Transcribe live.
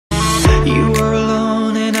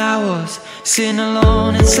sitting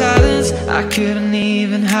alone in silence, I couldn't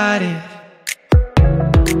even hide it.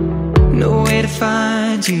 No way to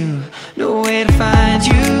find you, no way to find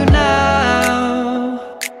you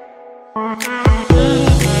now.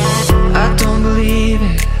 I don't believe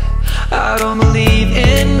it, I don't believe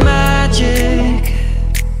in magic.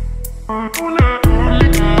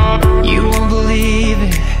 You won't believe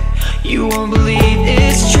it, you won't believe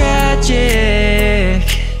it's tragic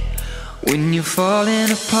when you're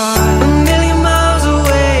falling apart. A million miles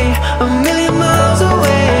away, a million miles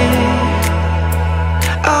away,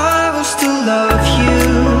 I will still love you.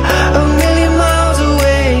 A million miles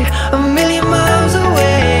away, a million miles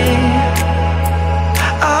away,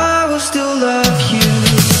 I will still love you.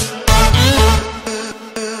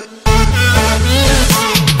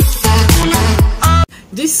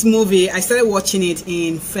 This movie, I started watching it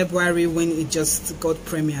in February when it just got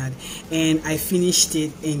premiered, and I finished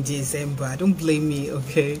it in December. Don't blame me,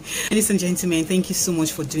 okay? Ladies and gentlemen, thank you so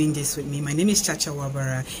much for doing this with me. My name is Chacha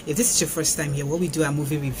Wabara. If this is your first time here, what we do are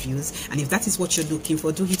movie reviews, and if that is what you're looking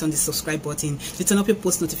for, do hit on the subscribe button to turn up your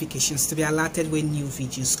post notifications to be alerted when new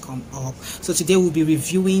videos come up. So today we'll be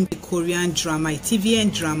reviewing the Korean drama, a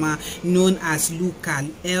TVN drama known as Luca,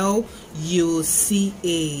 L-U-C-A,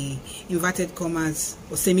 inverted commas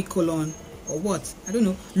or semicolon or what, I don't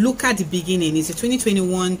know. L.U.C.A The Beginning is a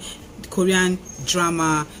 2021 Korean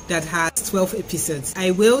drama that has 12 episodes.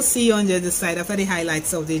 I will see you on the other side after the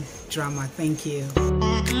highlights of the drama. Thank you.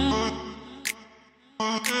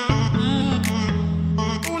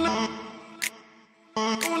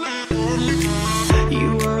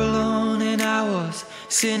 You were alone and I was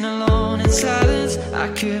sitting alone in silence, I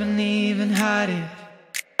couldn't even hide it.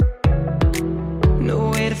 No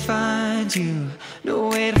way to find you, no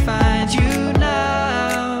way to find you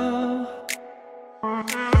now.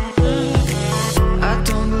 I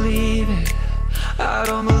don't believe it, I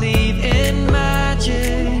don't believe in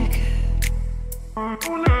magic.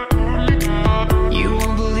 You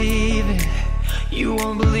won't believe it, you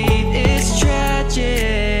won't believe it's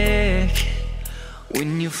tragic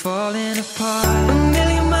when you're falling apart. A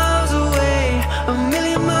million miles away, a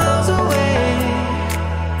million miles away,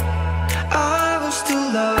 I will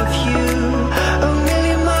still love you. A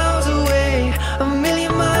million miles away, a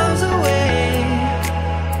million miles away,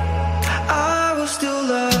 I will still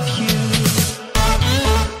love you.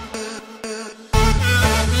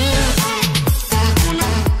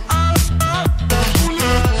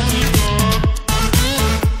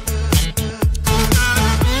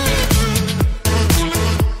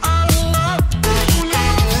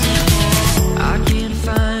 I can't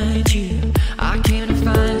find you, I can't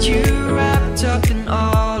find you wrapped up in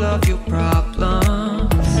all of your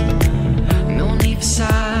problems. No need for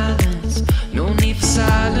silence, no need for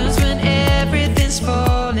silence when everything's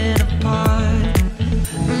falling apart.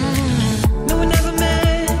 No one ever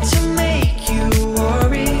meant to make you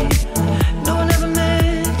worry, no one ever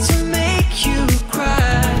meant to make you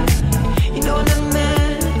cry. You know I never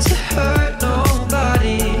meant to hurt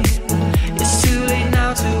nobody. It's too late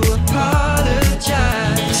now to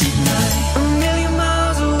apologize. Tonight, a million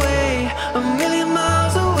miles away, a million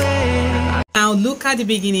miles away. Now, L.U.C.A The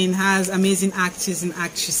Beginning has amazing actors and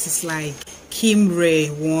actresses like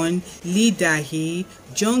kimraewon, leedahee,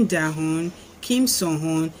 Jung Da-hoon, Kim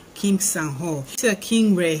Sung-hoon, Kim Sang-ho. So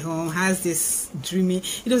kimraewon has this dreamy,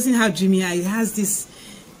 it doesn't have dreamy eyes, it has this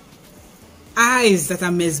eyes that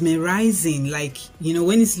are mesmerizing, like, you know,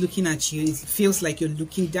 when it's looking at you, it feels like you're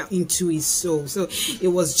looking down into his soul. So it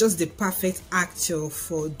was just the perfect actor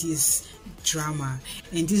for this drama,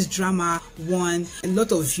 and this drama won a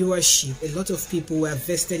lot of viewership. A lot of people were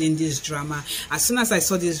vested in this drama. As soon as I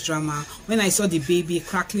saw this drama, when I saw the baby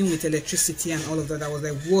crackling with electricity and all of that, I was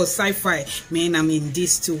like, whoa, sci-fi, man, I'm in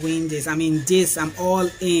this to win this. I'm in this, I'm all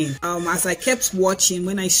in. As I kept watching,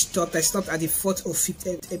 when I stopped at the 4th or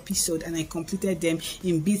 5th episode, and I completed them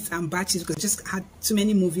in bits and batches because I just had too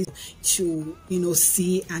many movies to, you know,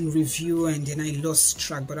 see and review, and then I lost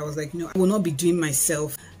track. But I was like, no, I will not be doing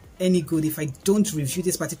myself any good if I don't review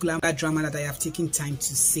this particular drama that I have taken time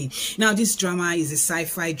to see. Now, this drama is a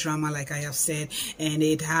sci-fi drama, like I have said, and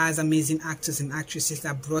it has amazing actors and actresses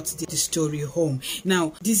that brought the story home.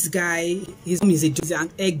 Now, this guy, his mom is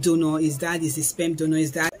an egg donor, his dad is a sperm donor,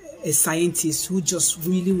 his dad a scientist who just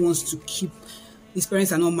really wants to keep. His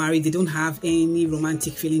parents are not married, they don't have any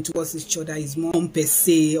romantic feeling towards each other. His mom per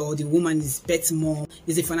se, or the woman, is Bet's mom,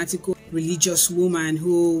 is a fanatical religious woman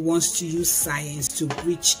who wants to use science to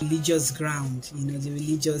breach religious ground, you know, the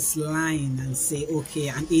religious line, and say, okay,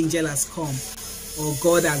 an angel has come or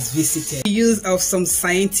God has visited. The use of some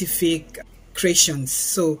scientific creations.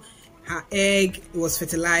 So her egg was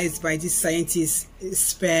fertilized by this scientist's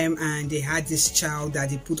sperm, and they had this child that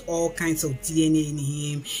they put all kinds of DNA in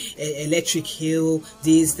him, electric heel,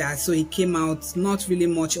 this, that. So he came out not really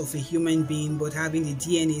much of a human being, but having the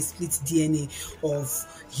DNA, split DNA of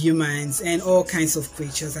humans and all kinds of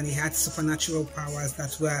creatures, and he had supernatural powers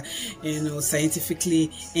that were, you know,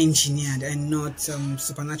 scientifically engineered, and not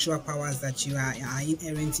supernatural powers that you are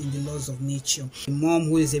inherent in the laws of nature. The mom,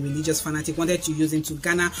 who is a religious fanatic, wanted to use him to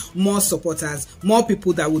garner more supporters, more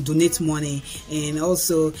people that would donate money, and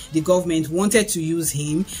also the government wanted to use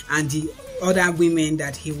him and the other women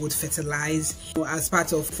that he would fertilize as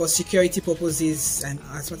part of, for security purposes and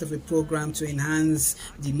as part of a program to enhance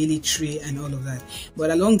the military and all of that. But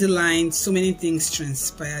along the line, so many things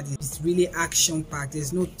transpired. It's really action packed.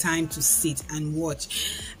 There's no time to sit and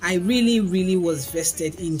watch. I really was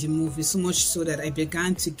vested in the movie, so much so that I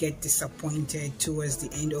began to get disappointed towards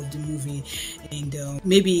the end of the movie, and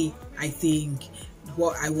maybe I think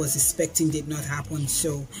what I was expecting did not happen,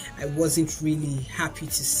 so I wasn't really happy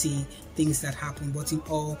to see things that happened. But in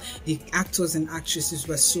all, the actors and actresses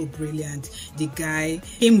were so brilliant. The guy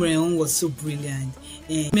kimraewon was so brilliant,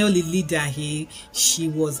 and leedahee, she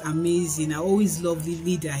was amazing. I always loved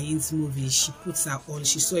leedahee's movies. She puts her all.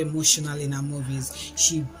 She's so emotional in her movies.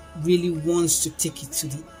 She really wants to take it to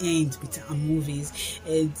the end with her movies.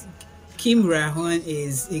 And kimraewon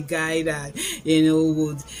is a guy that, you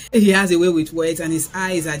know, he has a way with words, and his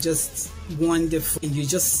eyes are just wonderful, and you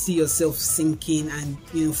just see yourself sinking and,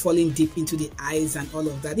 you know, falling deep into the eyes and all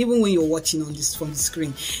of that, even when you're watching on this from the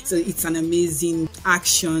screen. So it's an amazing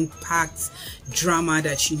action packed drama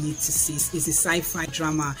that you need to see. It's a sci-fi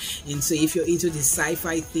drama, and so if you're into the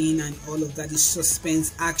sci-fi thing and all of that, the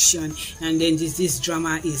suspense, action, and then this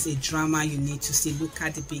drama is a drama you need to see. Look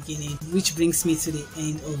at the beginning. Which brings me to the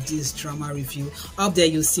end of this drama review. Up there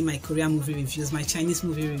you'll see my Korean movie reviews, my Chinese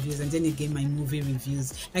movie reviews, and then again my movie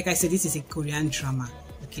reviews. Like I said, this is a Korean drama.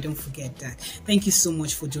 Okay, don't forget that. Thank you so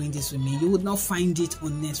much for doing this with me. You would not find it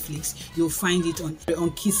on Netflix. You'll find it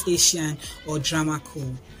on Kiss Asian or Drama Co,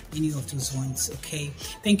 any of those ones. Okay,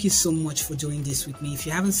 thank you so much for doing this with me. If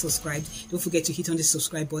you haven't subscribed, don't forget to hit on the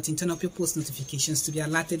subscribe button, turn up your post notifications to be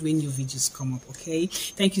alerted when new videos come up. Okay,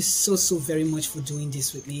 thank you so very much for doing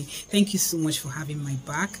this with me. Thank you so much for having my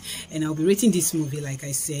back, and I'll be rating this movie, like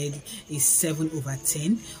I said, is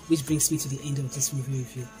 7/10, which brings me to the end of this movie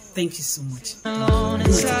review. Thank you so much. Alone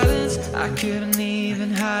in silence, I couldn't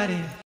even hide it.